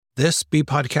This B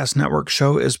Podcast Network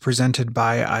show is presented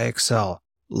by IXL.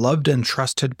 Loved and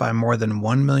trusted by more than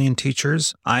 1 million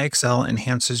teachers, IXL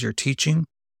enhances your teaching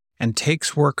and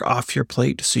takes work off your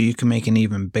plate so you can make an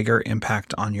even bigger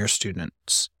impact on your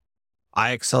students.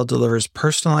 IXL delivers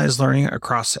personalized learning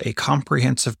across a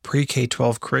comprehensive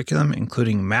pre-K-12 curriculum,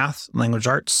 including math, language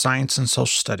arts, science, and social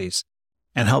studies,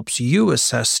 and helps you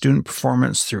assess student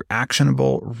performance through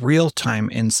actionable, real-time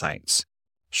insights.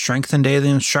 Strengthen daily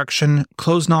instruction,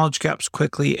 close knowledge gaps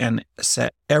quickly, and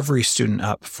set every student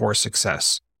up for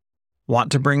success.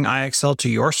 Want to bring IXL to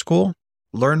your school?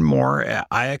 Learn more at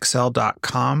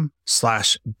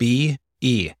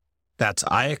ixl.com/BE. That's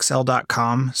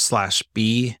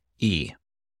ixl.com/BE.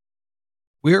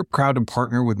 We are proud to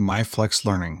partner with MyFlex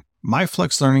Learning.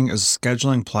 MyFlex Learning is a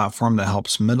scheduling platform that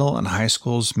helps middle and high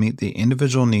schools meet the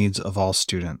individual needs of all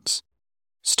students.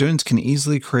 Students can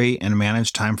easily create and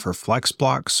manage time for flex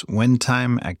blocks, win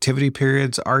time, activity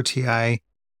periods, RTI,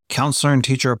 counselor and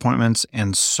teacher appointments,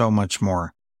 and so much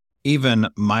more. Even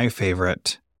my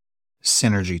favorite,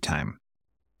 synergy time.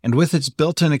 And with its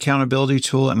built-in accountability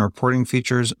tool and reporting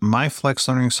features, MyFlex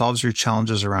Learning solves your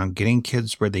challenges around getting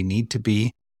kids where they need to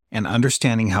be and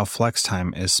understanding how flex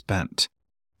time is spent.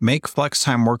 Make flex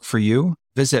time work for you.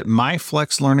 Visit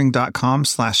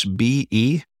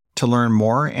myflexlearning.com/BE to learn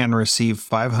more and receive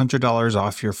 $500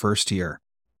 off your first year.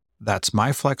 That's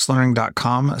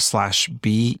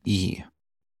myflexlearning.com/BE.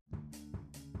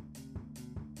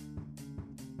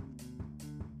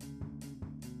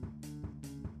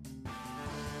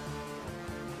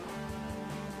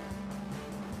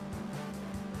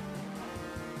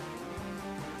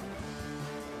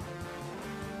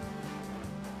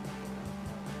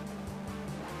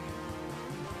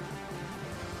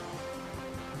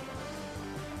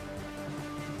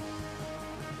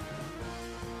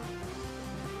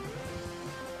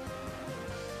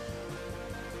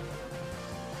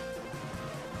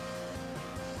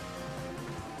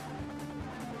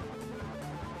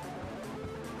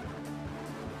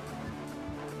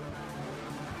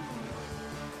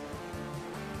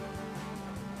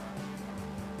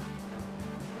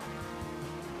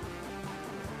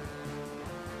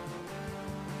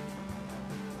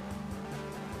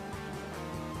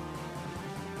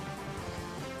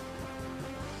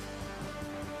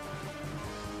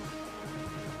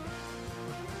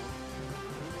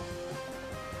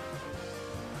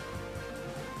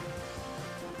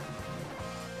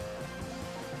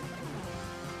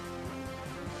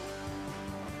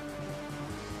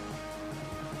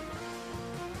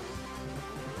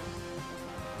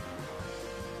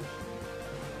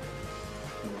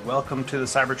 Welcome to the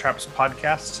Cybertraps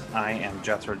podcast. I am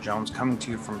Jethro Jones, coming to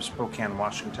you from Spokane,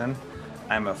 Washington.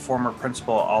 I'm a former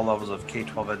principal at all levels of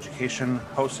K-12 education,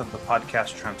 host of the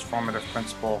podcast Transformative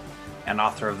Principal, and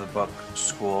author of the book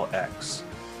School X.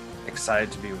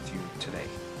 Excited to be with you today.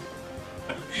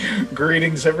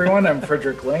 Greetings, everyone. I'm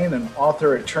Frederick Lane, an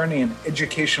author, attorney, and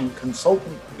educational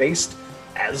consultant based,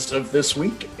 as of this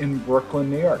week, in Brooklyn,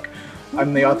 New York.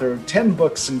 I'm the author of 10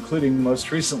 books, including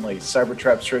most recently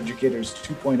Cybertraps for Educators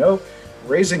 2.0,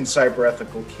 Raising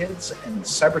Cyber-Ethical Kids, and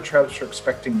Cybertraps for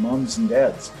Expecting Moms and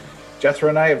Dads. Jethro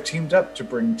and I have teamed up to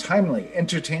bring timely,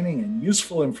 entertaining, and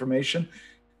useful information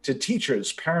to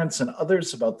teachers, parents, and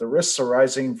others about the risks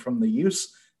arising from the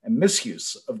use and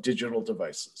misuse of digital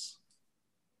devices.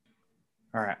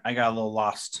 All right, I got a little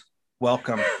lost.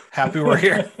 Welcome. Happy we're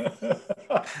here.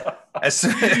 As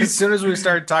soon as we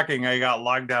started talking, I got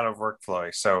logged out of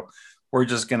workflow. So we're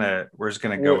just gonna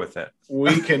go with it.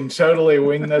 We can totally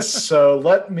wing this. So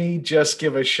let me just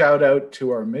give a shout out to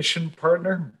our mission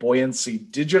partner, Buoyancy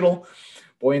Digital.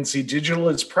 Buoyancy Digital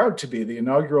is proud to be the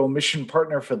inaugural mission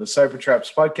partner for the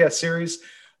Cybertraps podcast series,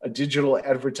 a digital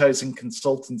advertising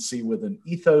consultancy with an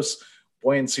ethos.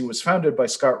 Buoyancy was founded by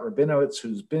Scott Rabinowitz,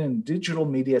 who's been in digital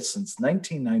media since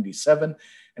 1997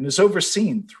 and has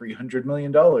overseen $300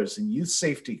 million in youth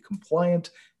safety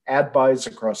compliant ad buys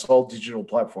across all digital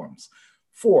platforms.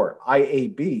 For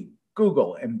IAB,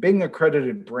 Google, and Bing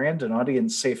accredited brand and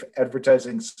audience safe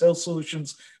advertising, sales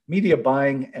solutions, media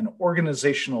buying, and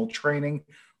organizational training,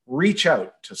 reach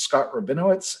out to Scott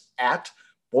Rabinowitz at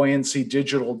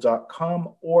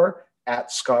buoyancydigital.com or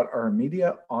at Scott R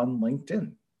Media on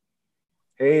LinkedIn.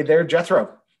 Hey there,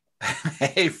 Jethro.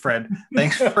 Hey, Fred.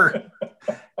 Thanks for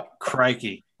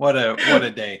crikey. What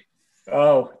a day.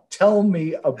 Oh, tell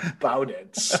me about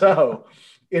it. So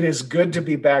it is good to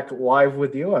be back live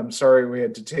with you. I'm sorry we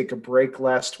had to take a break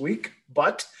last week,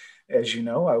 but as you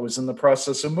know, I was in the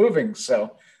process of moving.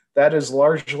 So that is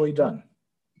largely done.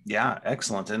 Yeah,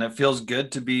 excellent. And it feels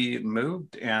good to be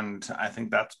moved. And I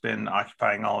think that's been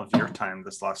occupying all of your time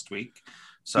this last week.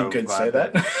 You So could say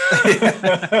glad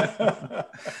that.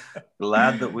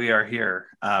 glad that we are here.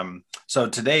 So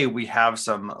today we have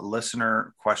some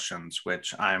listener questions,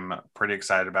 which I'm pretty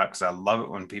excited about because I love it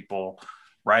when people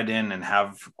write in and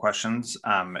have questions.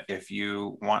 If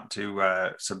you want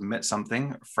to submit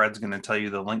something, Fred's going to tell you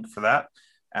the link for that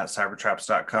at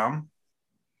cybertraps.com.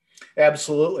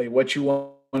 Absolutely. What you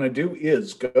want to do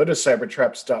is go to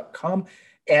cybertraps.com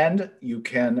and you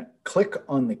can click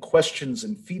on the questions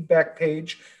and feedback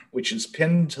page, which is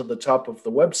pinned to the top of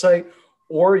the website,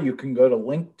 or you can go to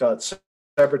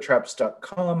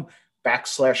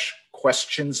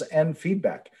link.cybertraps.com/questions and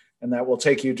feedback, and that will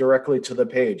take you directly to the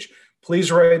page.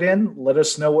 Please write in. Let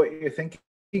us know what you're thinking.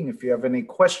 If you have any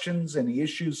questions, any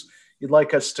issues you'd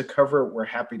like us to cover, we're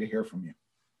happy to hear from you.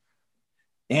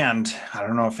 And I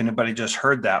don't know if anybody just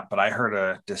heard that, but I heard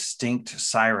a distinct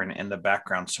siren in the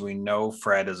background. So we know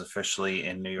Fred is officially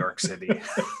in New York City.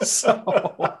 So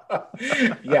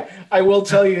yeah, I will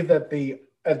tell you that the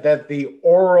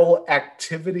oral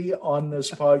activity on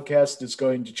this podcast is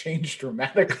going to change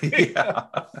dramatically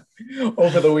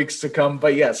over the weeks to come.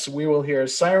 But yes, we will hear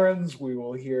sirens. We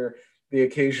will hear the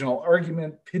occasional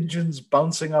argument, pigeons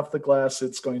bouncing off the glass.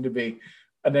 It's going to be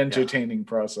an entertaining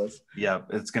process. Yeah,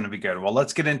 it's going to be good. Well,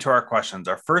 let's get into our questions.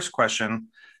 Our first question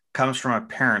comes from a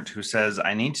parent who says,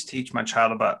 I need to teach my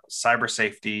child about cyber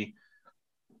safety,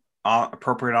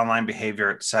 appropriate online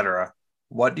behavior, etc.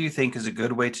 What do you think is a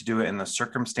good way to do it in the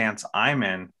circumstance I'm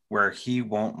in where he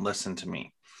won't listen to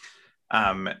me?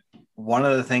 One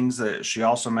of the things that she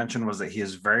also mentioned was that he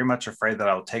is very much afraid that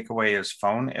I'll take away his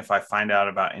phone if I find out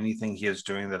about anything he is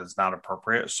doing that is not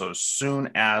appropriate. So as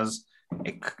soon as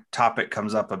a topic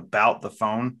comes up about the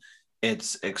phone,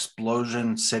 it's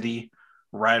explosion city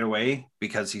right away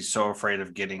because he's so afraid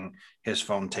of getting his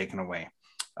phone taken away.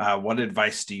 What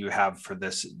advice do you have for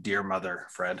this dear mother,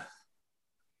 Fred?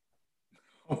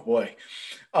 Oh boy.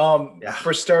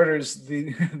 For starters,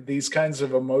 these kinds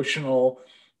of emotional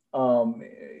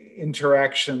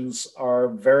interactions are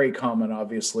very common,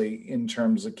 obviously, in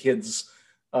terms of kids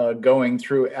going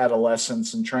through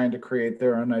adolescence and trying to create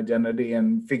their own identity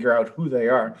and figure out who they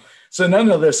are. So none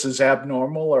of this is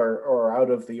abnormal or out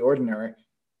of the ordinary,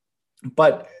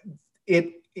 but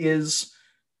it is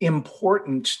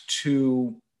important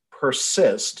to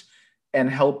persist and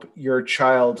help your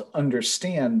child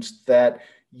understand that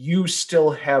you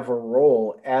still have a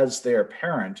role as their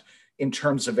parent in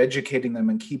terms of educating them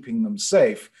and keeping them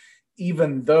safe,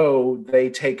 even though they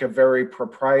take a very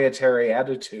proprietary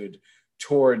attitude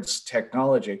towards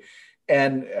technology.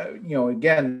 And,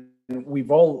 again, we've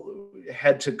all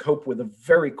had to cope with a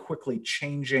very quickly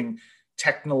changing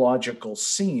technological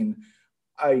scene.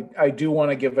 I do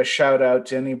want to give a shout out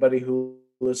to anybody who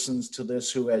listens to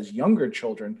this who has younger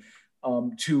children,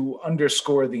 to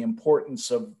underscore the importance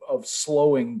of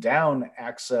slowing down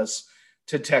access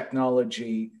to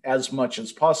technology as much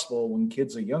as possible when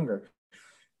kids are younger.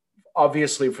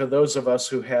 Obviously, for those of us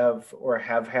who have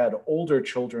had older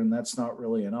children, that's not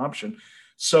really an option.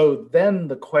 So then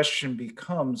the question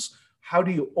becomes, how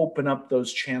do you open up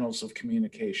those channels of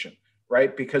communication,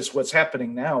 right? Because what's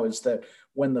happening now is that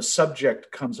when the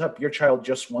subject comes up, your child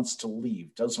just wants to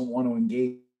leave, doesn't want to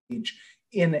engage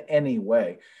in any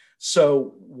way.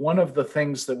 So one of the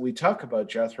things that we talk about,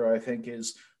 Jethro, I think,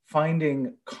 is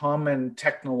finding common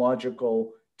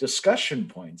technological discussion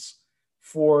points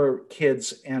for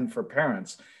kids and for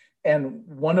parents. And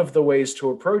one of the ways to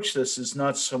approach this is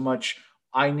not so much,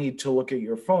 I need to look at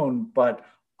your phone, but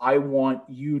I want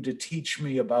you to teach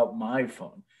me about my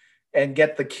phone and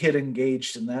get the kid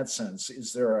engaged in that sense.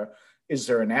 Is there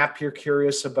an app you're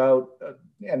curious about?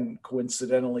 And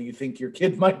coincidentally, you think your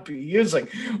kid might be using,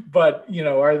 but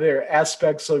are there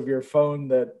aspects of your phone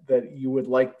that you would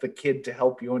like the kid to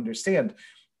help you understand?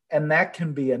 And that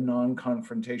can be a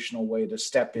non-confrontational way to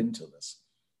step into this.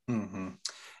 Mm-hmm.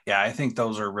 Yeah, I think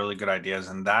those are really good ideas.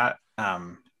 And that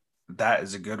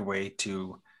is a good way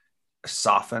to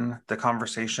soften the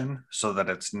conversation so that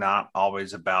it's not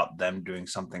always about them doing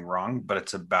something wrong, but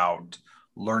it's about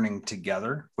learning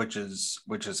together, which is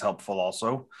helpful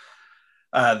also.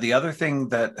 The other thing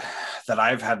that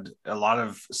I've had a lot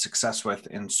of success with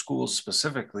in schools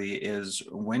specifically is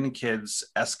when kids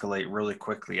escalate really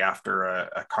quickly after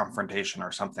a confrontation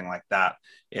or something like that,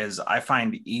 is I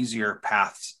find easier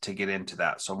paths to get into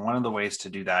that. So one of the ways to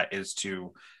do that is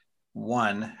to,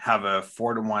 one, have a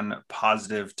 4-to-1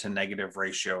 positive to negative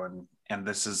ratio. And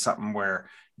this is something where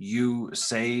you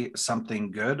say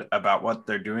something good about what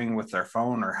they're doing with their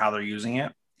phone or how they're using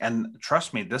it. And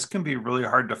trust me, this can be really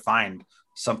hard to find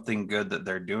something good that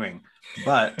they're doing,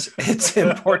 but it's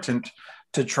important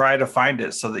to try to find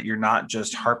it so that you're not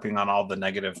just harping on all the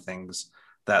negative things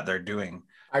that they're doing.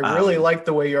 I really like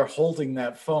the way you're holding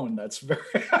that phone. That's very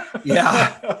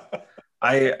Yeah.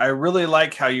 I really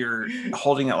like how you're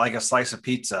holding it like a slice of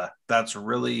pizza. That's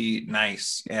really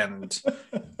nice. And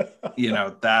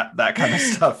that kind of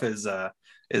stuff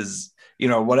is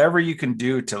whatever you can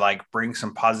do to like bring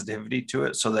some positivity to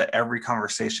it so that every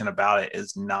conversation about it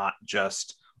is not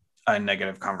just a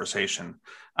negative conversation.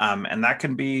 And that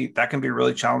can be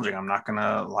really challenging. I'm not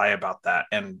gonna lie about that.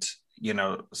 And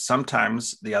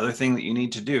sometimes the other thing that you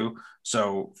need to do,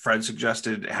 so Fred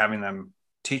suggested having them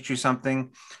teach you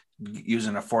something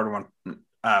using a 4-to-1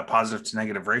 positive to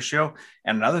negative ratio.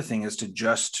 And another thing is to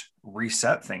just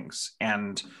reset things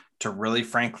and to really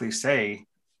frankly say,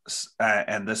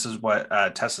 and this is what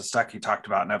Tessa Stuckey talked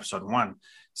about in episode 1,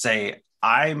 say,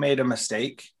 I made a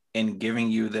mistake in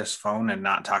giving you this phone and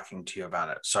not talking to you about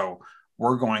it. So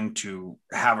we're going to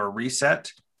have a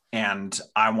reset and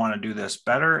I want to do this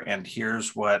better. And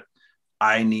here's what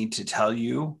I need to tell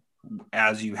you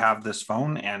as you have this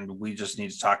phone, and we just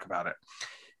need to talk about it.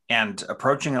 And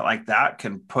approaching it like that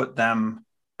can put them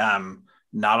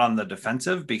not on the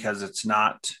defensive because it's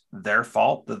not their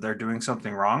fault that they're doing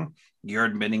something wrong. You're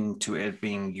admitting to it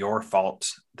being your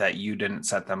fault that you didn't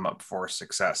set them up for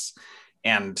success.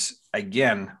 And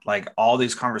again, like all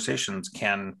these conversations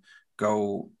can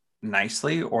go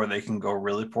nicely or they can go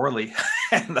really poorly.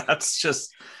 And that's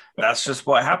just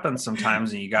what happens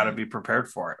sometimes, and you got to be prepared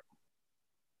for it.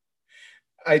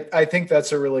 I think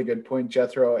that's a really good point,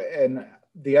 Jethro. And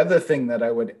the other thing that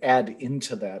I would add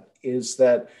into that is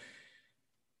that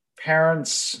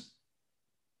parents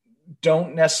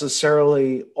don't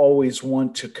necessarily always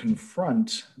want to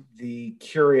confront the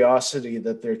curiosity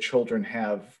that their children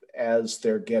have as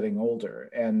they're getting older.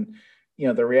 And,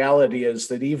 the reality is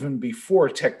that even before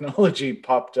technology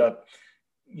popped up,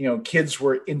 kids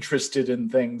were interested in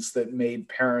things that made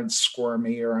parents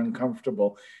squirmy or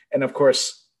uncomfortable. And of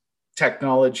course,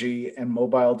 technology and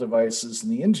mobile devices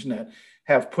and the internet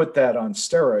have put that on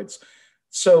steroids.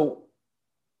 So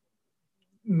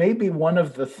maybe one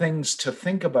of the things to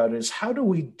think about is how do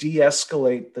we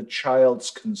de-escalate the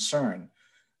child's concern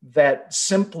that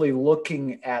simply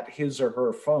looking at his or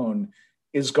her phone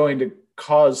is going to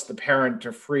cause the parent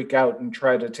to freak out and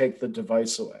try to take the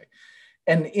device away.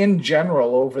 And in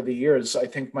general, over the years, I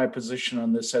think my position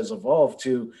on this has evolved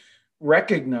to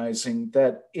recognizing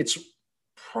that it's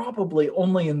probably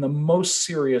only in the most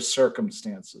serious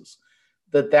circumstances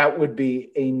that would be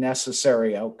a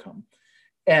necessary outcome.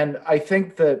 And I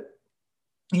think that,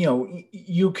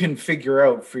 you can figure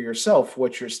out for yourself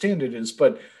what your standard is,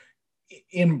 but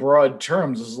in broad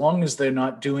terms, as long as they're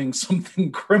not doing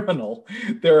something criminal,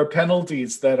 there are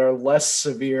penalties that are less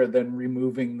severe than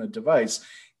removing the device.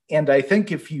 And I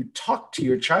think if you talk to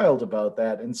your child about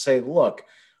that and say, look,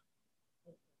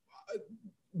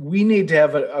 we need to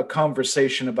have a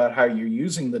conversation about how you're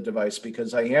using the device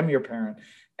because I am your parent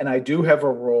and I do have a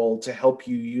role to help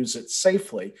you use it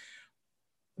safely.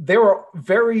 There are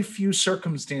very few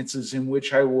circumstances in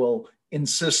which I will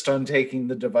insist on taking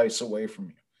the device away from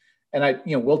you. And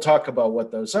we'll talk about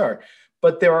what those are.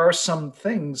 But there are some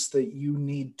things that you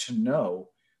need to know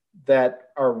that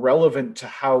are relevant to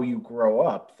how you grow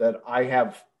up that I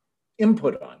have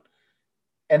input on.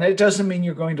 And it doesn't mean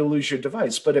you're going to lose your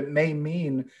device, but it may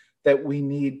mean that we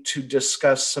need to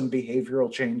discuss some behavioral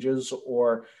changes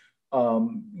or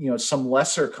some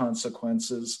lesser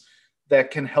consequences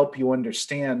that can help you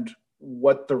understand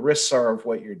what the risks are of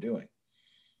what you're doing.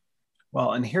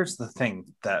 Well, and here's the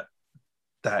thing that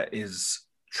is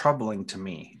troubling to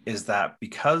me is that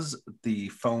because the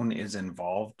phone is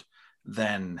involved,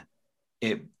 then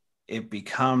it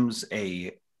becomes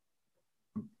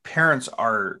parents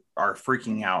are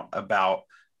freaking out about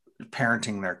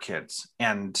parenting their kids,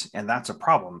 and that's a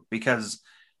problem because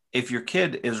if your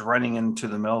kid is running into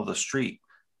the middle of the street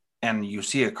and you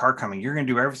see a car coming, you're going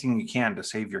to do everything you can to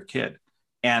save your kid.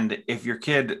 And if your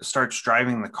kid starts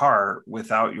driving the car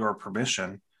without your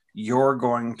permission, you're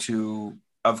going to,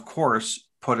 of course,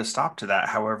 put a stop to that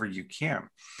however you can.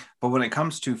 But when it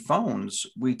comes to phones,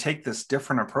 we take this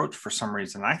different approach for some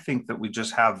reason. I think that we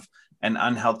just have an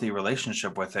unhealthy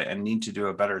relationship with it and need to do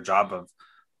a better job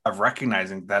of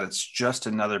recognizing that it's just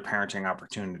another parenting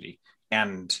opportunity.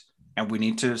 And we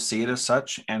need to see it as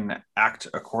such and act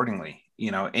accordingly.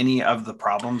 Any of the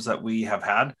problems that we have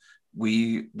had,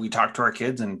 we talk to our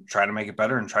kids and try to make it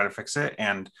better and try to fix it.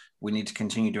 And we need to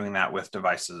continue doing that with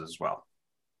devices as well.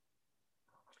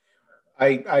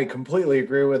 I completely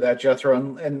agree with that, Jethro.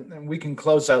 And we can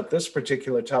close out this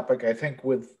particular topic, I think,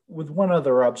 with one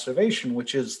other observation,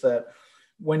 which is that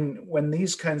when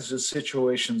these kinds of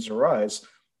situations arise,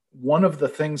 one of the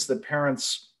things that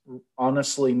parents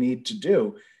honestly need to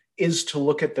do is to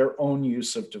look at their own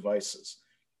use of devices.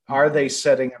 Are they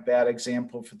setting a bad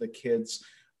example for the kids?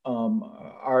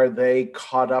 Are they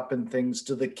caught up in things?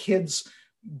 Do the kids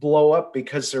blow up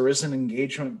because there isn't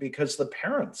engagement because the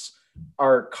parents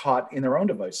are caught in their own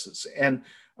devices? And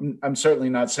I'm certainly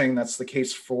not saying that's the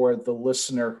case for the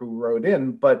listener who wrote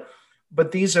in, but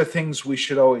these are things we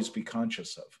should always be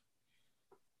conscious of.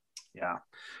 Yeah,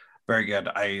 very good.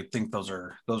 I think those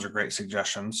are great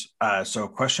suggestions. So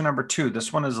question number 2,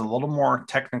 this one is a little more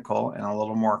technical and a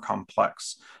little more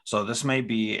complex. So this may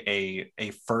be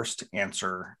a first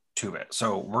answer to it.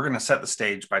 So we're going to set the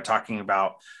stage by talking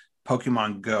about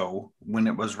Pokemon Go when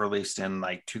it was released in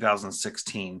like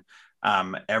 2016.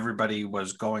 Everybody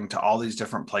was going to all these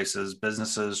different places,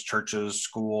 businesses, churches,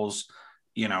 schools,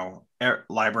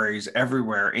 libraries,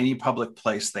 everywhere, any public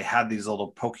place. They had these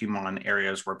little Pokemon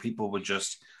areas where people would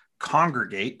just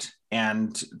congregate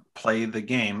and play the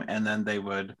game, and then they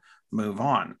would move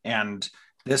on. And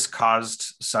this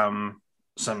caused some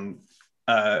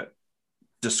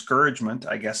discouragement,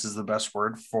 I guess is the best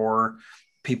word, for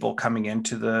people coming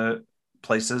into the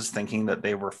places thinking that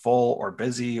they were full or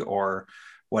busy or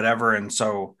whatever. And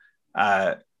so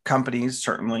companies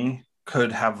certainly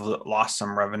could have lost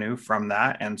some revenue from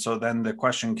that. And so then the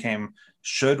question came,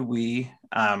 should we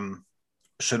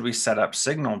set up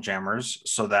signal jammers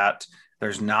so that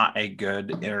there's not a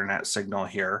good internet signal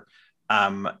here?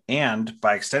 And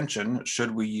by extension,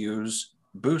 should we use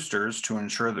boosters to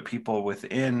ensure that people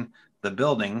within the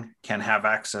building can have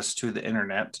access to the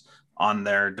internet on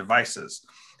their devices?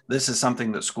 This is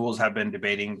something that schools have been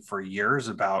debating for years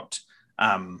about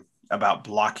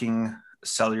blocking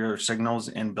cellular signals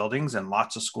in buildings, and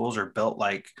lots of schools are built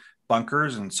like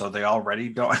bunkers, and so they already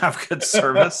don't have good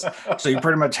service. So you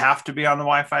pretty much have to be on the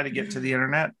Wi-Fi to get to the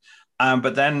internet.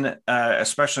 But then,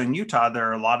 especially in Utah, there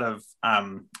are a lot of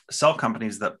cell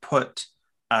companies that put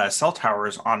cell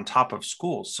towers on top of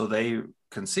schools, so they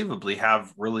conceivably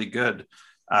have really good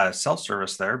cell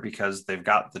service there because they've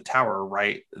got the tower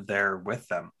right there with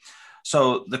them.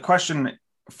 So the question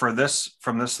from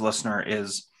this listener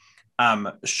is,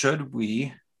 should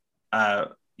we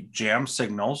jam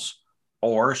signals,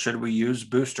 or should we use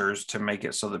boosters to make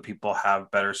it so that people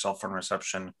have better cell phone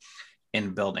reception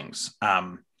in buildings?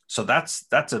 So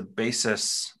that's a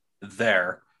basis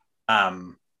there. Let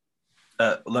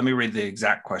me read the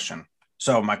exact question.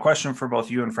 So my question for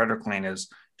both you and Frederick Lane is,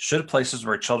 should places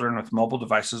where children with mobile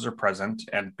devices are present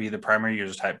and be the primary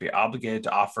user type be obligated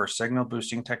to offer signal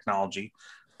boosting technology,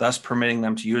 thus permitting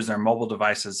them to use their mobile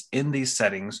devices in these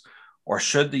settings? Or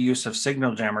should the use of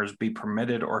signal jammers be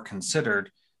permitted or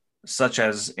considered, such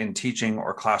as in teaching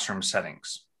or classroom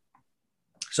settings?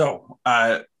 So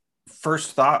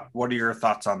first thought, what are your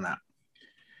thoughts on that?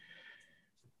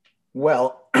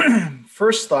 Well,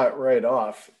 first thought right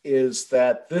off is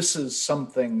that this is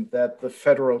something that the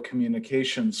Federal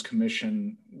Communications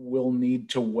Commission will need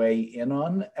to weigh in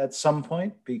on at some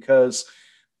point, because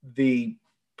the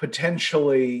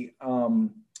potentially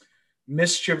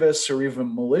mischievous or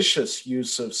even malicious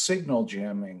use of signal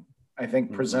jamming, I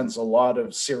think, presents a lot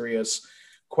of serious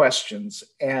questions.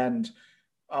 And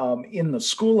in the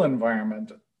school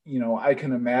environment, I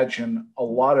can imagine a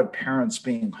lot of parents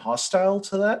being hostile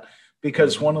to that,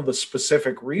 because one of the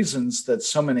specific reasons that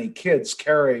so many kids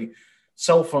carry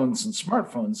cell phones and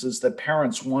smartphones is that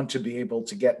parents want to be able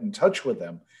to get in touch with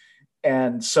them.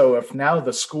 And so if now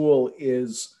the school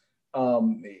is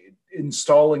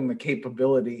installing the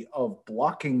capability of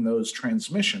blocking those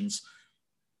transmissions,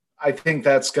 I think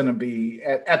that's going to be,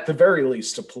 at the very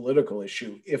least, a political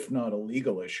issue, if not a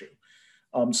legal issue.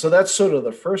 So that's sort of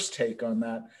the first take on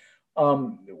that.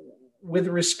 With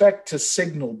respect to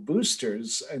signal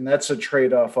boosters, and that's a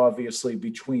trade-off, obviously,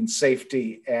 between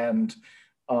safety and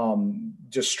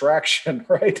distraction,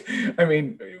 right? I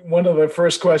mean, one of the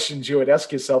first questions you would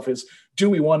ask yourself is,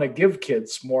 do we want to give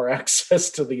kids more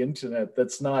access to the internet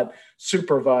that's not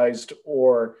supervised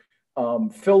or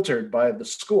filtered by the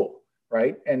school,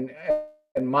 right? And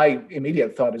my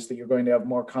immediate thought is that you're going to have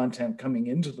more content coming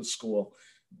into the school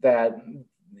that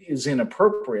is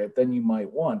inappropriate than you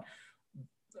might want.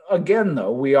 Again,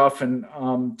 though, we often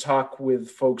talk with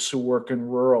folks who work in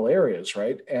rural areas,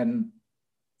 right? And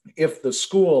if the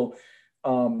school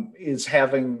is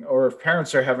having, or if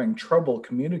parents are having trouble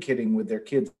communicating with their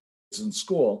kids in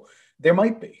school, there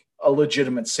might be a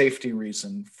legitimate safety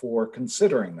reason for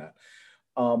considering that.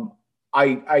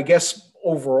 I guess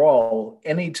overall,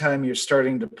 anytime you're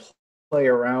starting to play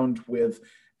around with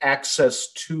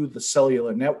access to the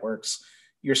cellular networks,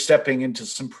 you're stepping into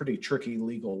some pretty tricky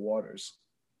legal waters.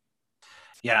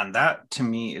 Yeah, and that to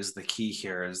me is the key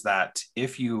here, is that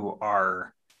if you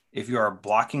are if you are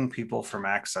blocking people from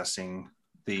accessing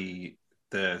the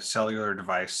cellular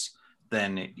device,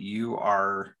 then you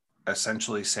are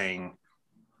essentially saying,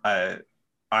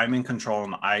 I'm in control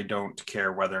and I don't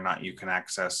care whether or not you can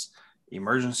access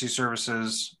emergency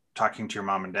services, talking to your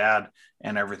mom and dad,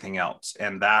 and everything else.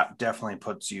 And that definitely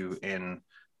puts you in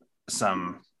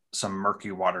some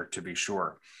murky water, to be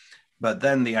sure. But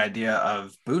then the idea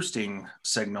of boosting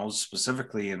signals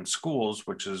specifically in schools,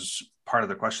 which is part of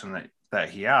the question that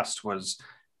he asked, was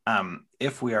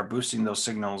if we are boosting those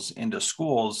signals into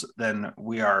schools, then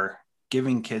we are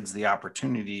giving kids the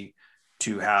opportunity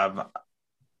to have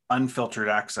unfiltered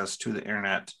access to the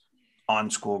internet on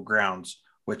school grounds,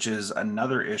 which is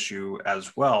another issue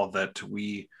as well, that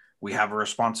we have a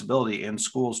responsibility in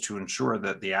schools to ensure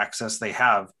that the access they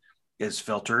have is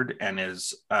filtered and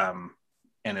is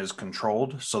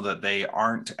controlled so that they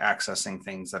aren't accessing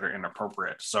things that are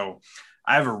inappropriate. So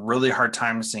I have a really hard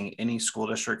time seeing any school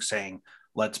district saying,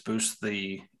 let's boost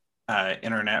the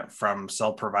internet from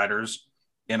cell providers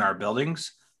in our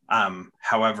buildings.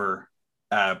 However,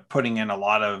 putting in a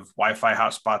lot of Wi-Fi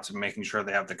hotspots and making sure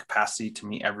they have the capacity to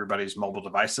meet everybody's mobile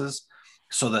devices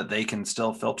so that they can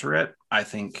still filter it, I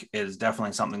think is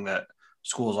definitely something that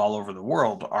schools all over the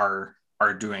world are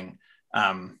doing,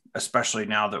 especially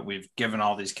now that we've given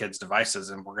all these kids devices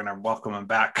and we're going to welcome them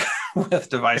back with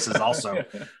devices also.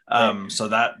 Right. So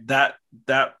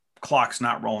that clock's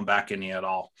not rolling back any at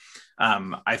all.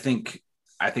 I think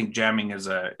jamming is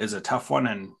a tough one,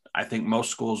 and I think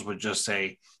most schools would just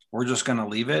say, we're just going to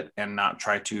leave it and not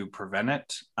try to prevent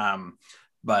it.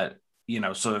 But,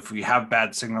 so if we have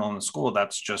bad signal in the school,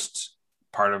 that's just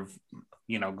part of,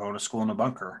 going to school in a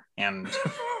bunker.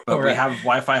 But Right. we have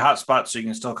Wi-Fi hotspots, so you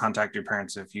can still contact your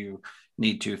parents if you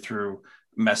need to through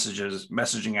messaging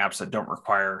apps that don't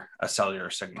require a cellular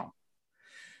signal.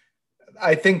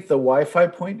 I think the Wi-Fi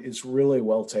point is really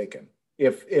well taken.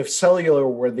 If cellular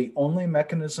were the only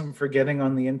mechanism for getting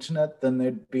on the internet, then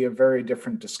there'd be a very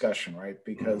different discussion, right?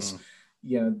 Because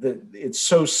it's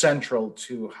so central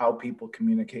to how people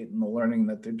communicate and the learning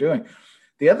that they're doing.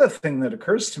 The other thing that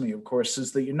occurs to me, of course,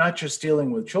 is that you're not just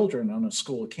dealing with children on a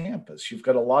school campus. You've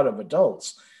got a lot of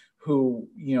adults who,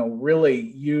 really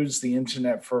use the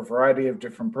internet for a variety of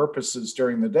different purposes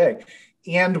during the day.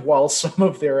 And while some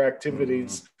of their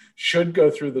activities should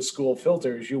go through the school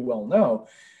filter, as you well know,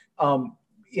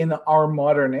 in our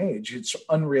modern age, it's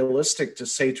unrealistic to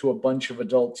say to a bunch of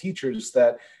adult teachers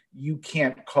that you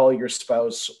can't call your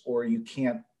spouse or you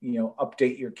can't,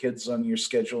 update your kids on your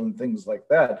schedule and things like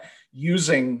that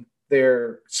using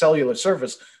their cellular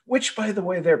service, which, by the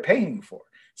way, they're paying for.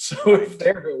 So if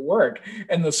they're at work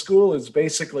and the school is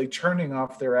basically turning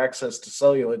off their access to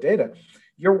cellular data,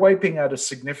 you're wiping out a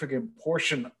significant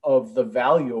portion of the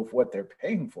value of what they're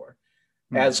paying for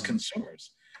as consumers.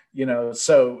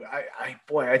 So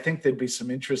I think there'd be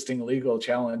some interesting legal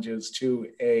challenges to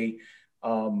a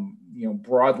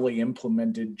broadly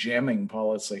implemented jamming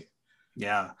policy.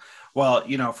 Yeah. Well,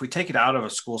 if we take it out of a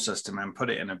school system and put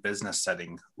it in a business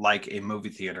setting, like a movie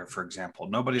theater, for example,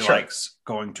 nobody likes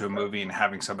going to a movie and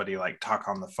having somebody like talk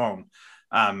on the phone.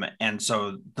 And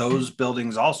so those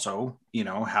buildings also,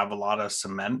 have a lot of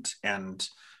cement and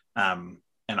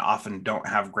often don't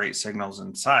have great signals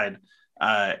inside.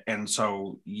 And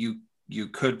so you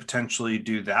could potentially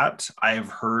do that. I have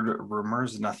heard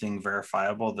rumors, nothing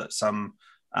verifiable, that some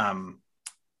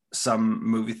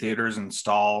movie theaters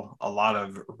install a lot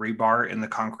of rebar in the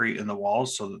concrete in the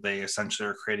walls so that they essentially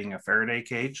are creating a Faraday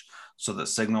cage so that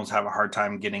signals have a hard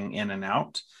time getting in and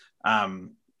out.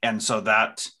 And so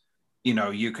that,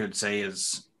 you could say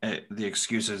is the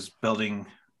excuse is building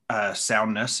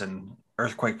soundness and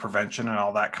earthquake prevention and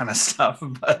all that kind of stuff.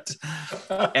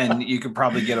 And you could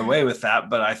probably get away with that.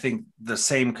 But I think the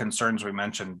same concerns we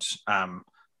mentioned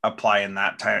apply in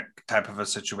that type of a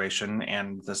situation.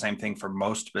 And the same thing for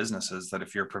most businesses, that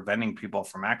if you're preventing people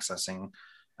from accessing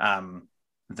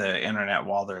the internet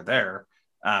while they're there,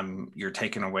 you're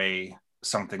taking away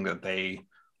something that they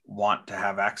want to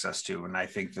have access to. And I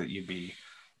think that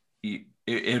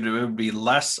it would be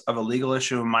less of a legal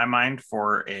issue in my mind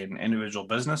for an individual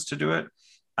business to do it,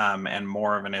 and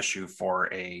more of an issue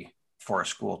for a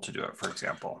school to do it, for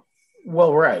example.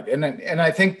 Well, right. And I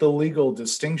think the legal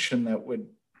distinction that would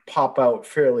pop out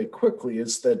fairly quickly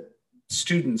is that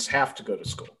students have to go to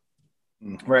school,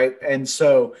 right? And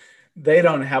so they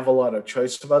don't have a lot of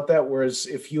choice about that. Whereas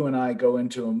if you and I go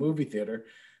into a movie theater,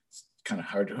 it's kind of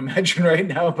hard to imagine right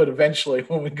now, but eventually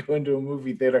when we go into a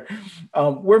movie theater,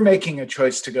 we're making a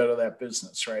choice to go to that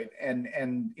business, right? And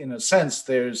in a sense,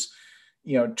 there's,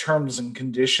 terms and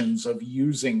conditions of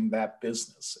using that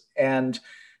business. And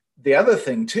the other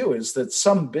thing too is that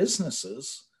some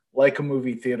businesses like a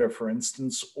movie theater, for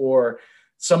instance, or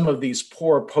some of these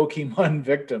poor Pokemon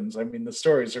victims. I mean, the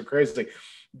stories are crazy.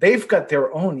 They've got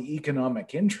their own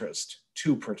economic interest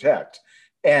to protect.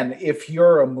 And if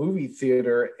you're a movie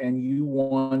theater and you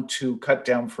want to cut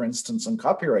down, for instance, on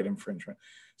copyright infringement,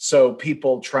 so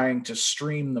people trying to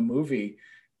stream the movie,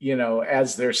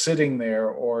 as they're sitting there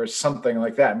or something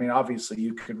like that. I mean, obviously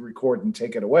you could record and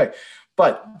take it away.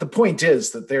 But the point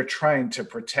is that they're trying to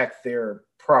protect their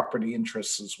property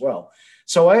interests as well.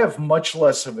 So I have much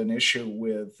less of an issue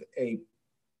with a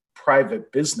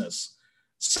private business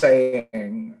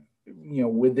saying,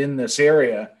 within this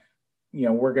area,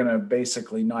 we're going to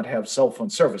basically not have cell phone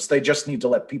service. They just need to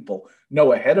let people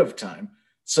know ahead of time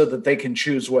so that they can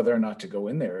choose whether or not to go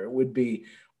in there. It would be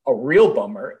a real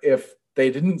bummer if they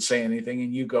didn't say anything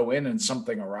and you go in and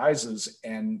something arises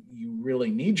and you really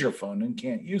need your phone and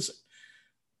can't use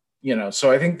it.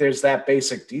 So I think there's that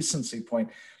basic decency point.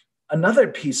 Another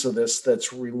piece of this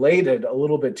that's related a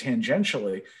little bit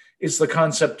tangentially is the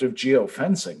concept of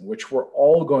geofencing, which we're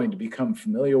all going to become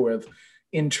familiar with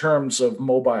in terms of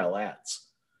mobile ads.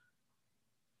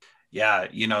 Yeah,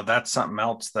 that's something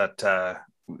else that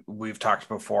we've talked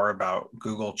before about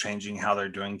Google changing how they're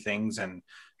doing things. And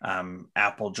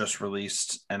Apple just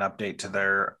released an update to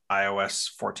their iOS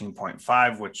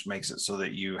 14.5, which makes it so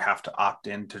that you have to opt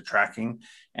into tracking.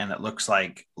 And it looks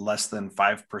like less than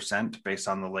 5%, based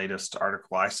on the latest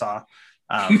article I saw,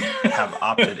 have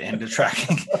opted into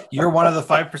tracking. You're one of the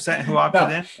 5% who opted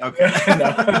in? Okay.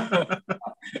 No,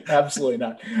 absolutely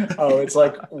not. Oh, it's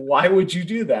like, why would you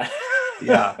do that?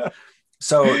 Yeah.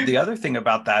 So the other thing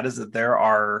about that is that there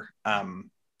are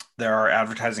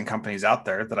advertising companies out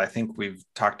there that I think we've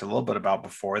talked a little bit about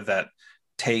before that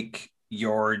take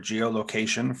your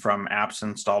geolocation from apps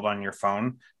installed on your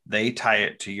phone. They tie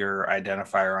it to your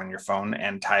identifier on your phone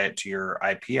and tie it to your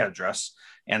IP address.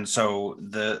 And so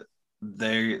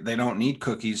they don't need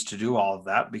cookies to do all of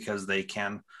that because they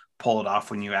can pull it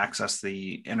off when you access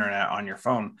the internet on your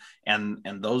phone. And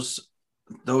those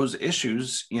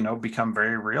issues, become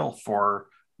very real for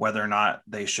whether or not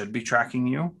they should be tracking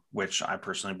you, which I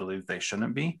personally believe they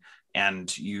shouldn't be.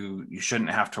 And you shouldn't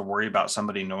have to worry about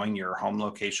somebody knowing your home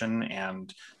location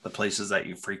and the places that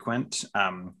you frequent,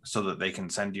 so that they can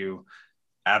send you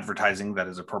advertising that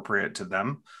is appropriate to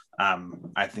them.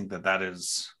 I think that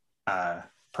is,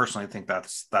 personally think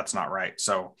that's not right.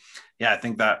 So yeah, I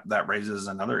think that raises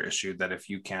another issue, that if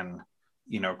you can,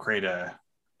 create a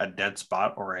dead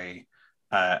spot or a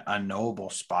unknowable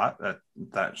spot,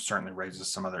 that certainly raises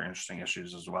some other interesting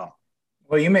issues as well.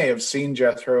 Well, you may have seen,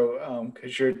 Jethro,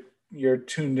 because you're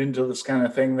tuned into this kind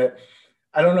of thing, that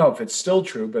I don't know if it's still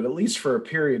true, but at least for a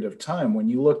period of time, when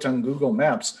you looked on Google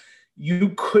Maps,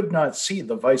 you could not see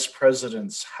the vice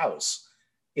president's house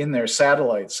in their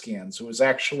satellite scans. It was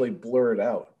actually blurred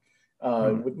out.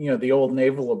 The old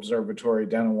Naval Observatory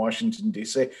down in Washington,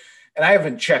 D.C. And I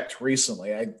haven't checked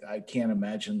recently. I can't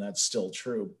imagine that's still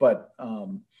true. But,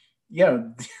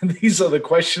 these are the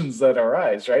questions that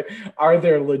arise, right? Are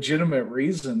there legitimate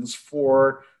reasons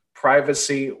for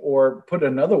privacy, or put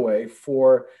another way,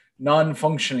 for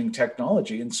non-functioning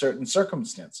technology in certain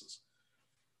circumstances?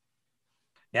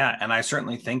 Yeah, and I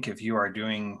certainly think if you are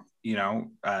doing,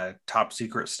 top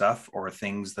secret stuff or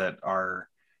things that are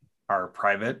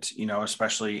private,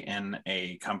 especially in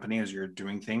a company, as you're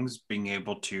doing things, being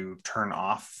able to turn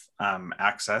off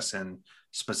access in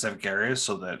specific areas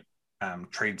so that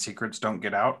trade secrets don't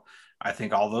get out. I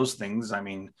think all those things, I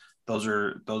mean, those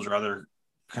are other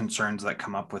concerns that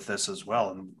come up with this as well.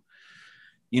 And,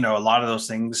 a lot of those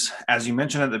things, as you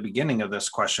mentioned at the beginning of this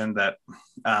question, that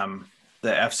the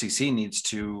FCC needs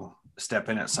to step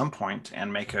in at some point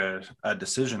and make a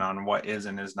decision on what is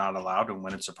and is not allowed, and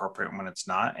when it's appropriate and when it's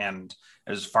not. And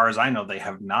as far as I know, they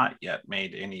have not yet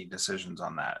made any decisions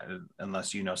on that,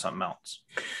 unless you know something else.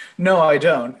 No, I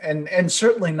don't. And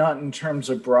certainly not in terms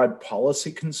of broad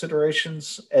policy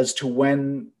considerations as to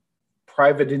when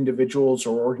private individuals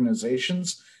or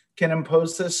organizations can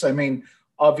impose this. I mean,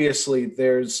 obviously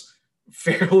there's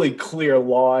fairly clear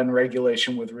law and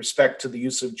regulation with respect to the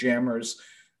use of jammers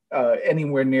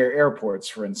anywhere near airports,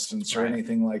 for instance, or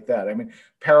anything like that. I mean,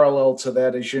 parallel to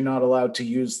that is you're not allowed to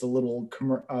use the little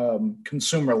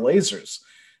consumer lasers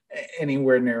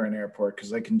anywhere near an airport because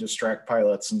they can distract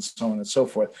pilots and so on and so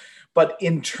forth. But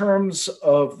in terms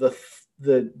of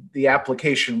the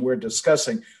application we're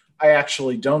discussing, I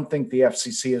actually don't think the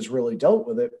FCC has really dealt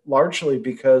with it, largely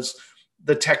because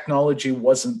the technology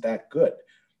wasn't that good.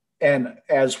 And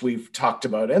as we've talked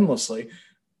about endlessly,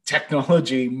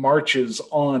 technology marches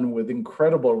on with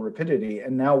incredible rapidity.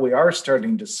 And now we are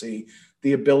starting to see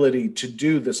the ability to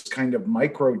do this kind of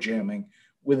micro jamming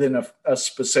within a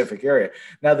specific area.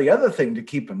 Now, the other thing to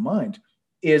keep in mind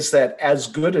is that as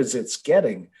good as it's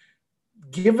getting,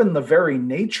 given the very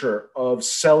nature of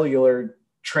cellular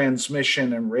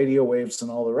transmission and radio waves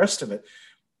and all the rest of it,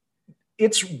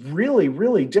 it's really,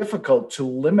 really difficult to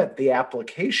limit the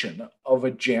application of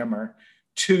a jammer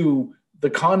to the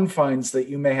confines that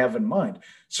you may have in mind.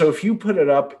 So if you put it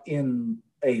up in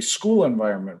a school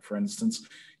environment, for instance,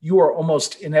 you are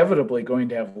almost inevitably going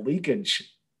to have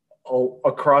leakage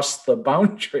across the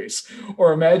boundaries.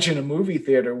 Or imagine a movie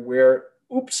theater where,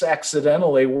 oops,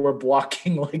 accidentally we're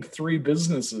blocking like 3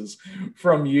 businesses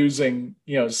from using,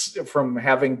 from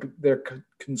having their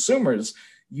consumers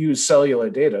use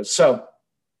cellular data. So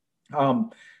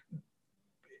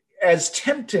as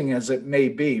tempting as it may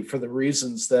be for the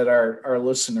reasons that our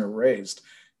listener raised,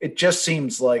 it just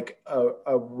seems like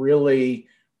a really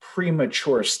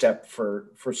premature step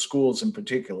for schools in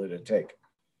particular to take.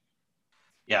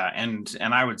 Yeah, and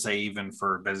I would say even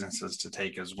for businesses to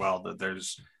take as well, that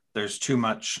there's too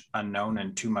much unknown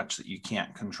and too much that you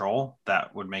can't control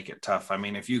that would make it tough. I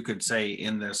mean, if you could say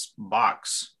in this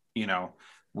box,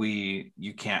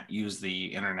 you can't use the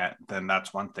internet, then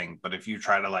that's one thing. But if you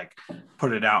try to like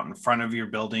put it out in front of your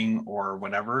building or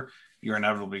whatever, you're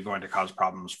inevitably going to cause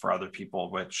problems for other people,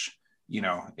 which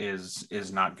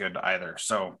is not good either.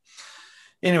 So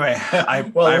anyway,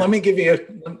 let me give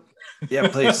you yeah,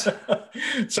 please.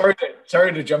 sorry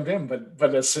to jump in,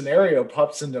 but a scenario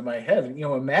pops into my head.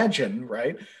 Imagine,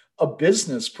 right? A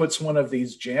business puts one of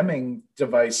these jamming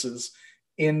devices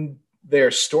in their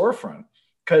storefront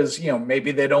because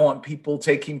maybe they don't want people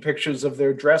taking pictures of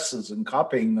their dresses and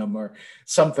copying them or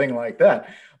something like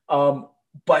that.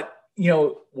 But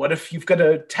what if you've got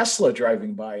a Tesla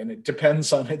driving by and it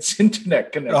depends on its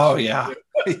internet connection? Oh yeah,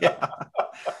 yeah.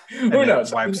 Who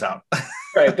knows? Wipes out.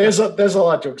 Right. There's a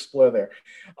lot to explore there.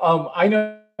 I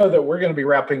know that we're going to be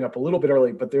wrapping up a little bit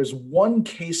early, but there's one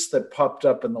case that popped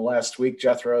up in the last week,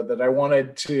 Jethro, that I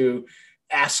wanted to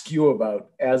ask you about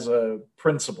as a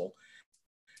principal.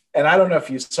 And I don't know if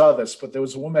you saw this, but there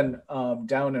was a woman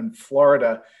down in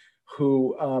Florida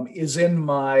who is in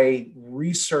my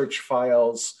research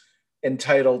files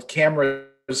entitled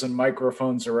 "Cameras and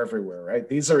Microphones Are Everywhere," right?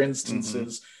 These are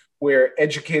instances where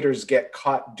educators get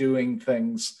caught doing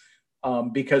things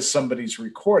because somebody's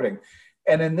recording.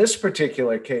 And in this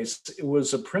particular case, it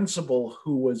was a principal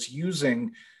who was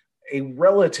using a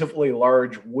relatively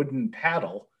large wooden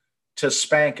paddle to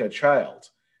spank a child.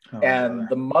 And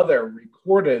the mother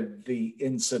recorded the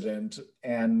incident,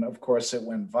 and of course it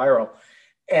went viral.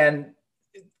 And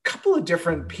a couple of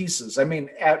different pieces. I mean,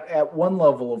 at one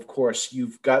level, of course,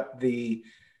 you've got the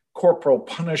corporal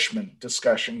punishment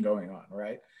discussion going on,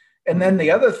 right? And then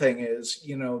the other thing is,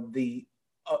 the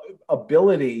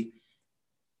ability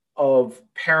of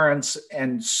parents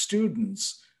and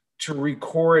students to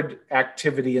record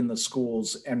activity in the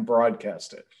schools and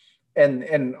broadcast it.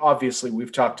 And obviously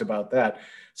we've talked about that.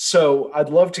 So I'd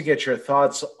love to get your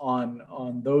thoughts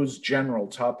on those general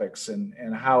topics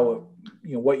and how,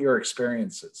 what your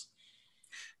experience is.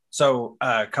 So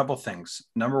a couple things.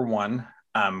 Number one,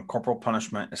 corporal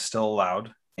punishment is still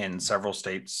allowed in several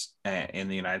states in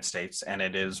the United States, and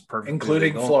it is perfectly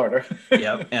including legal. Florida.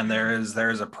 Yep, and there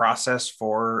is a process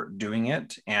for doing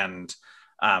it, and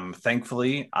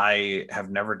thankfully, I have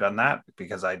never done that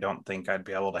because I don't think I'd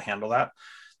be able to handle that.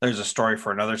 There's a story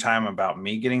for another time about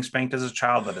me getting spanked as a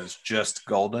child that is just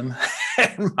golden,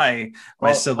 and my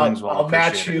siblings will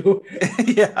match you.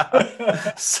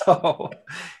 Yeah. So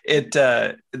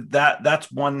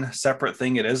that's one separate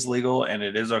thing. It is legal and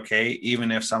it is okay,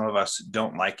 even if some of us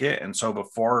don't like it. And so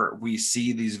before we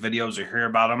see these videos or hear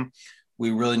about them, we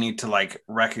really need to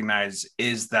recognize,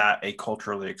 is that a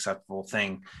culturally acceptable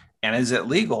thing? And is it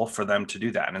legal for them to do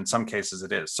that? And in some cases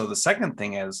it is. So the second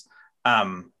thing is,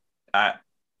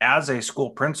 as a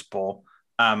school principal,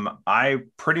 I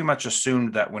pretty much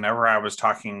assumed that whenever I was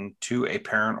talking to a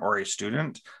parent or a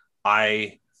student,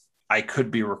 I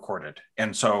could be recorded.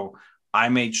 And so I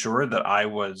made sure that I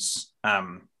was,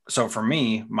 so for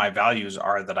me, my values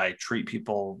are that I treat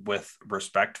people with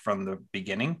respect from the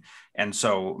beginning. And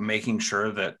so making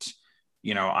sure that,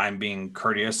 I'm being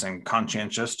courteous and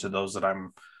conscientious to those that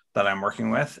I'm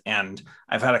working with. And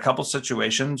I've had a couple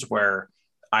situations where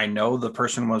I know the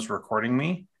person was recording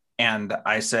me, and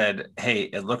I said, hey,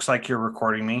 it looks like you're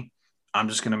recording me. I'm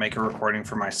just going to make a recording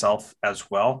for myself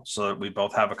as well, so that we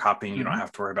both have a copy and you don't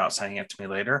have to worry about sending it to me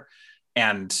later.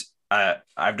 And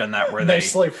I've done that where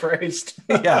nicely phrased.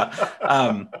 Yeah.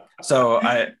 So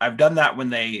I've done that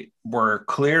when they were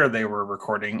clear they were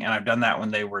recording, and I've done that when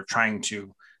they were trying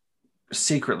to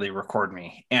secretly record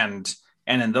me. And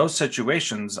in those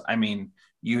situations, I mean,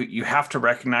 you have to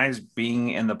recognize, being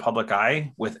in the public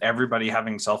eye with everybody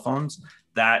having cell phones,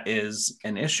 that is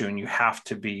an issue, and you have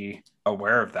to be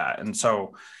aware of that. And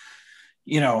so,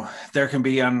 there can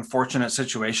be unfortunate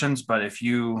situations, but if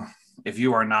you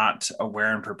are not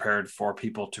aware and prepared for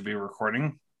people to be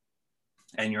recording,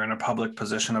 and you're in a public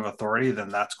position of authority, then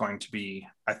that's going to be,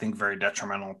 I think, very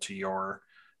detrimental to your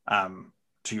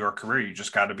career. You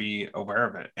just got to be aware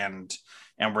of it, and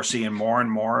we're seeing more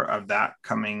and more of that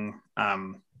coming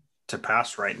to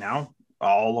pass right now,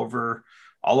 all over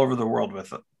the world,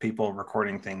 with people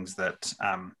recording things that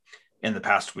in the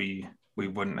past we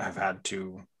wouldn't have had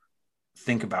to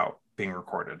think about being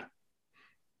recorded.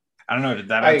 I don't know. Did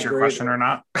that answer your question or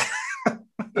not?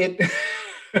 It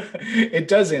it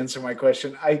does answer my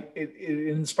question. It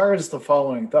inspires the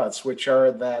following thoughts, which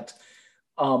are that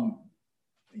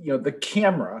the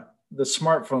camera, the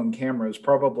smartphone cameras,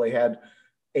 probably had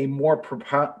a more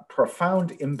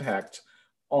profound impact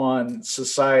on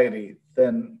society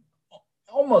than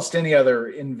almost any other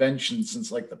invention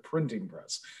since like the printing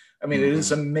press. I mean, It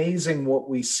is amazing what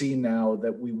we see now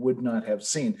that we would not have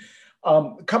seen.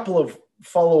 A couple of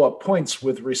follow-up points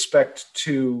with respect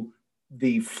to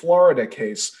the Florida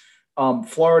case.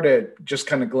 Florida, just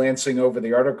kind of glancing over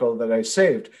the article that I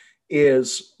saved,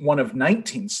 is one of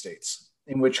 19 states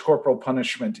in which corporal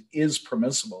punishment is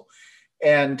permissible.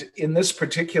 And in this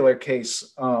particular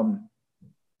case,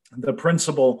 the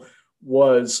principal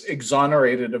was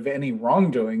exonerated of any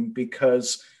wrongdoing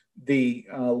because the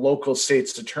local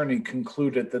state's attorney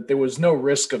concluded that there was no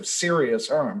risk of serious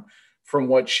harm from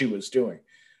what she was doing.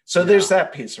 So there's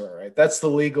that piece of it, right? That's the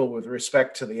legal with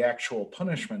respect to the actual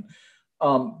punishment.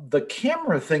 The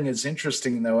camera thing is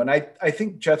interesting, though. And I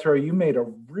think, Jethro, you made a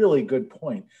really good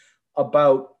point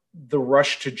about the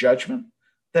rush to judgment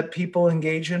that people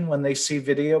engage in when they see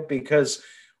video, because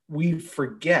we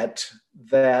forget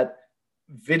that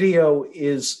video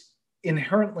is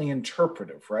inherently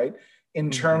interpretive, right? In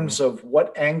terms of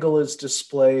what angle is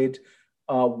displayed,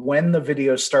 when the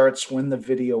video starts, when the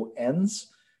video ends.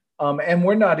 And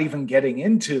we're not even getting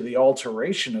into the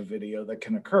alteration of video that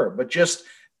can occur, but just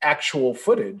actual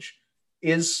footage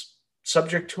is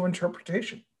subject to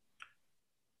interpretation.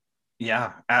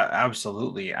 Yeah,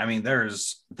 absolutely. I mean,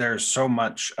 there's so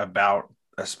much about,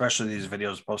 especially these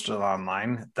videos posted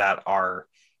online, that are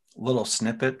little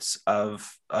snippets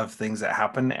of things that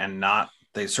happen, and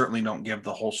they certainly don't give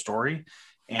the whole story.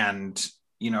 And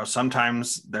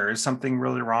sometimes there is something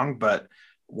really wrong, but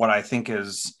what I think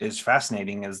is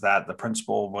fascinating is that the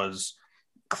principal was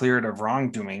cleared of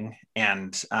wrongdoing,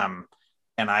 and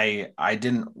I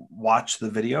didn't watch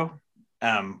the video,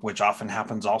 which often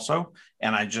happens also,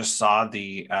 and I just saw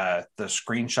the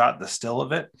screenshot, the still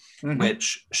of it,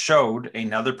 which showed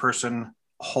another person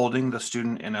holding the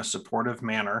student in a supportive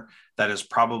manner that is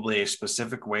probably a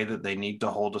specific way that they need to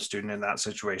hold a student in that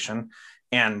situation.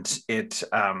 And it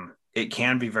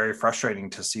can be very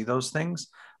frustrating to see those things,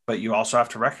 but you also have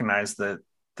to recognize that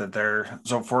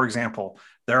so for example,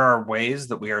 there are ways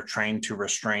that we are trained to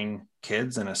restrain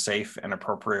kids in a safe and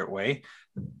appropriate way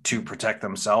to protect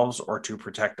themselves or to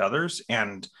protect others.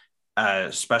 And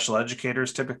special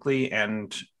educators typically,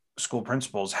 and school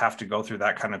principals, have to go through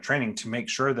that kind of training to make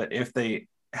sure that if they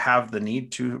have the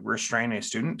need to restrain a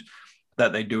student,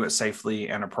 that they do it safely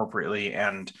and appropriately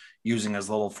and using as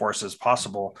little force as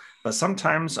possible. But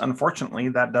sometimes, unfortunately,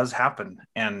 that does happen.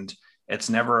 And it's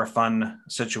never a fun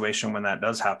situation when that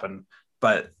does happen.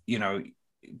 But,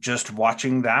 just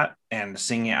watching that and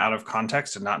seeing it out of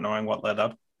context and not knowing what led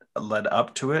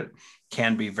up to it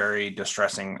can be very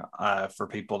distressing for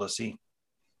people to see.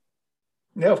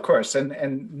 Yeah, of course.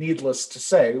 And needless to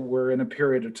say, we're in a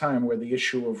period of time where the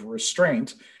issue of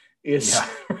restraint is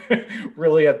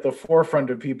really at the forefront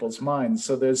of people's minds.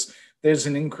 So there's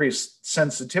an increased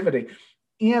sensitivity.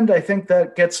 And I think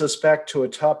that gets us back to a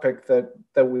topic that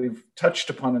we've touched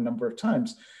upon a number of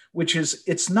times, which is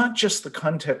it's not just the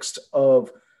context of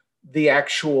the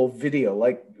actual video,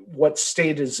 like what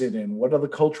state is it in? What are the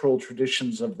cultural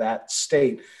traditions of that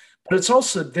state? But it's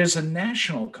also, there's a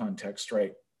national context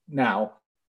right now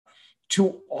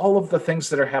to all of the things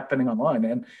that are happening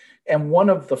online. And one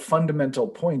of the fundamental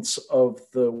points of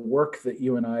the work that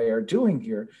you and I are doing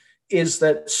here is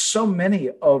that so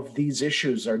many of these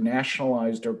issues are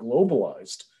nationalized or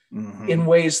globalized in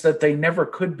ways that they never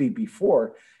could be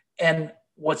before. And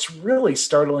what's really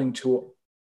startling to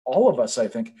all of us, I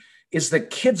think, is that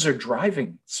kids are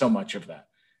driving so much of that,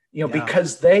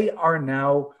 because they are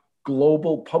now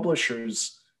global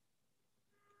publishers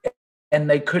and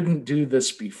they couldn't do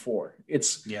this before.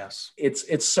 It's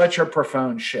such a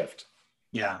profound shift.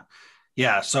 Yeah.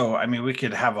 Yeah, so I mean, we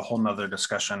could have a whole nother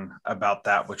discussion about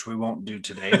that, which we won't do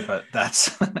today, but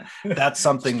that's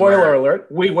something Spoiler where, alert,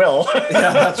 we will.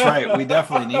 yeah, that's right. We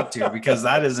definitely need to, because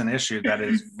that is an issue that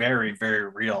is very, very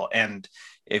real. And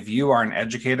if you are an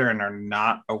educator and are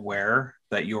not aware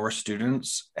that your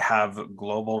students have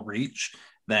global reach,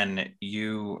 then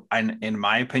in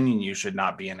my opinion, you should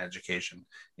not be in education.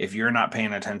 If you're not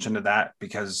paying attention to that,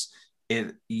 because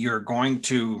you're going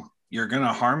to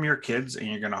harm your kids, and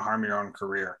you're going to harm your own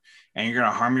career, and you're going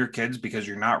to harm your kids because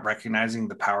you're not recognizing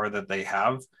the power that they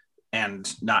have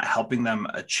and not helping them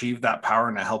achieve that power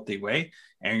in a healthy way.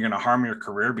 And you're going to harm your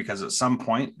career because at some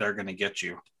point they're going to get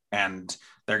you, and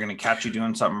they're going to catch you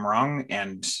doing something wrong.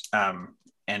 And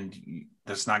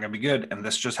that's not going to be good. And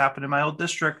this just happened in my old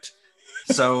district.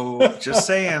 So just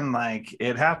saying, like,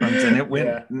 it happens, and it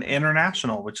went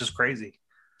international, which is crazy.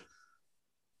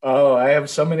 Oh, I have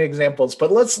so many examples,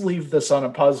 but let's leave this on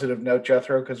a positive note,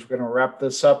 Jethro, because we're going to wrap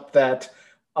this up. That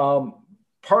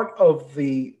part of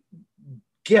the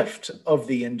gift of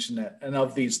the internet and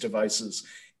of these devices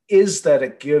is that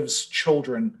it gives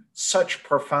children such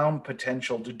profound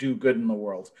potential to do good in the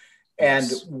world.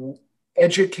 Yes. And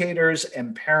educators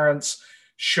and parents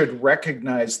should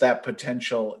recognize that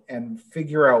potential and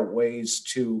figure out ways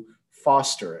to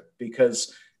foster it,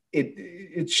 because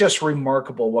it's just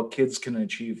remarkable what kids can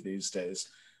achieve these days.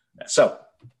 So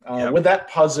with that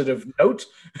positive note.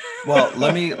 Well,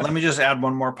 let me just add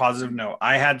one more positive note.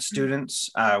 I had students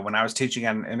when I was teaching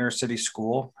at an inner city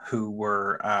school who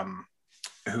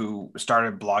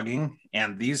started blogging,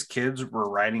 and these kids were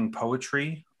writing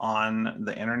poetry on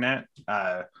the internet,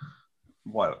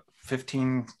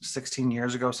 15, 16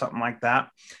 years ago, something like that.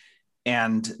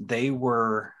 And they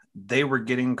were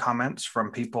getting comments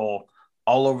from people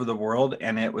all over the world,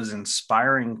 and it was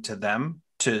inspiring to them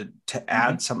to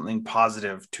add something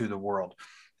positive to the world.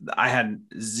 I had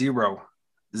zero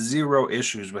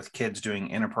issues with kids doing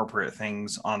inappropriate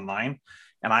things online.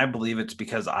 And I believe it's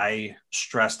because I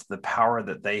stressed the power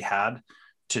that they had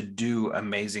to do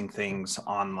amazing things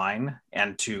online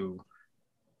and to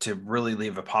really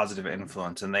leave a positive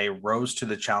influence. And they rose to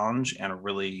the challenge and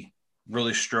really,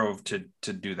 really strove to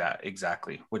do that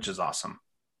exactly, which is awesome.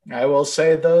 I will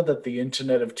say, though, that the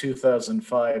internet of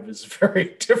 2005 is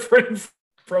very different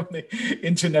from the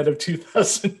internet of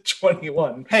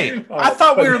 2021. Hey, I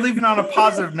thought we were leaving on a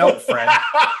positive note, Fred.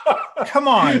 Come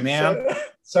on, man.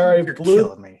 Sorry,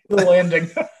 blew me. The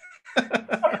landing.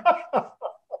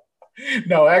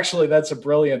 No, actually, that's a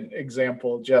brilliant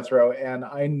example, Jethro. And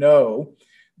I know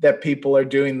that people are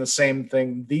doing the same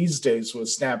thing these days with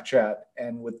Snapchat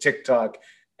and with TikTok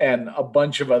and a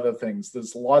bunch of other things.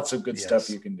 There's lots of good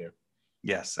stuff you can do.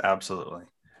 Yes, absolutely.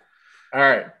 All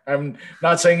right. I'm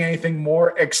not saying anything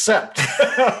more except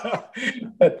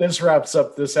that this wraps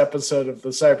up this episode of the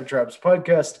Cybertraps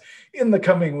podcast. In the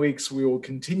coming weeks, we will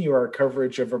continue our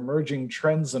coverage of emerging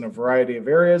trends in a variety of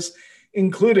areas,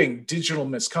 including digital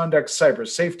misconduct, cyber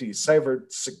safety,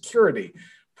 cyber security,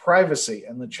 privacy,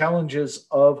 and the challenges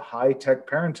of high-tech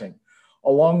parenting.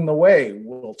 Along the way,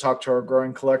 we'll talk to our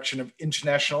growing collection of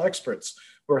international experts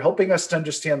who are helping us to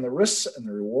understand the risks and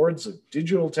the rewards of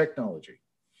digital technology.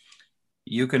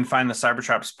 You can find the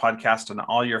Cybertraps podcast on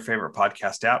all your favorite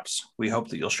podcast apps. We hope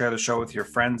that you'll share the show with your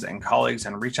friends and colleagues,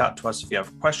 and reach out to us if you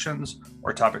have questions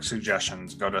or topic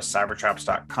suggestions. Go to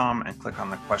cybertraps.com and click on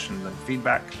the questions and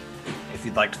feedback. If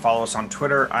you'd like to follow us on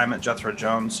Twitter, I'm at Jethro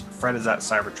Jones. Fred is at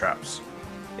Cybertraps.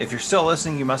 If you're still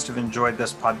listening, you must have enjoyed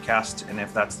this podcast. And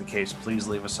if that's the case, please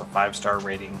leave us a 5-star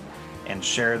rating and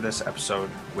share this episode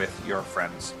with your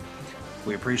friends.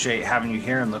 We appreciate having you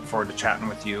here and look forward to chatting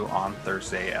with you on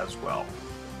Thursday as well.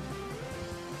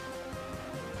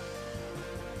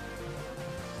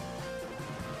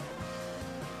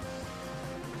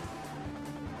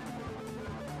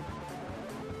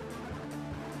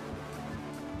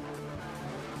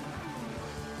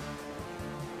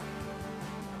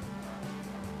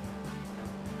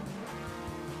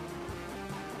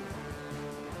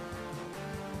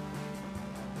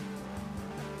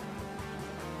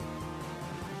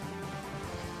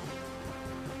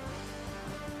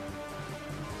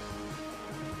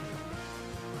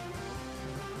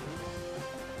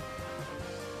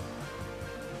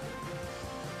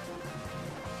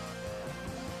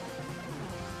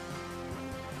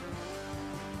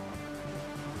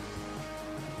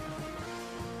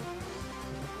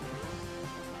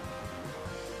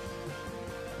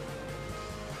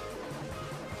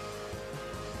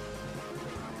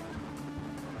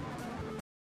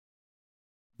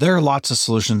 There are lots of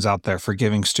solutions out there for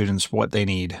giving students what they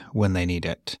need when they need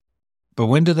it. But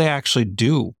when do they actually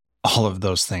do all of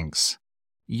those things?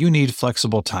 You need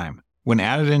flexible time. When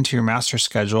added into your master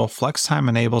schedule, FlexTime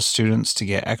enables students to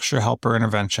get extra help or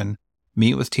intervention,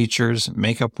 meet with teachers,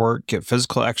 make up work, get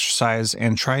physical exercise,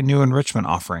 and try new enrichment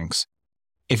offerings.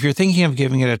 If you're thinking of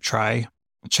giving it a try,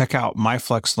 check out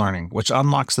MyFlex Learning, which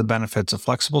unlocks the benefits of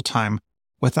flexible time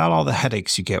without all the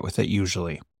headaches you get with it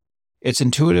usually. Its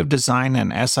intuitive design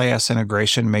and SIS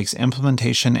integration makes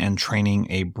implementation and training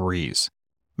a breeze.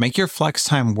 Make your flex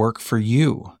time work for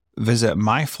you. Visit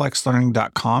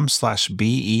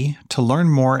myflexlearning.com/BE to learn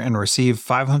more and receive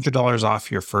 $500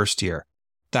 off your first year.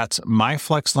 That's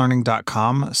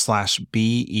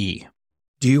myflexlearning.com/BE.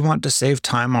 Do you want to save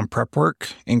time on prep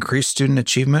work, increase student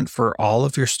achievement for all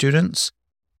of your students,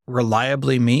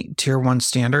 reliably meet Tier 1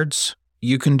 standards?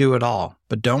 You can do it all,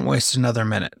 but don't waste another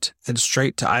minute. Head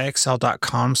straight to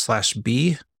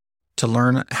ixl.com/B to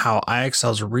learn how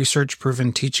IXL's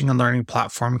research-proven teaching and learning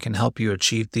platform can help you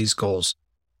achieve these goals.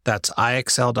 That's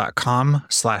ixl.com/BE.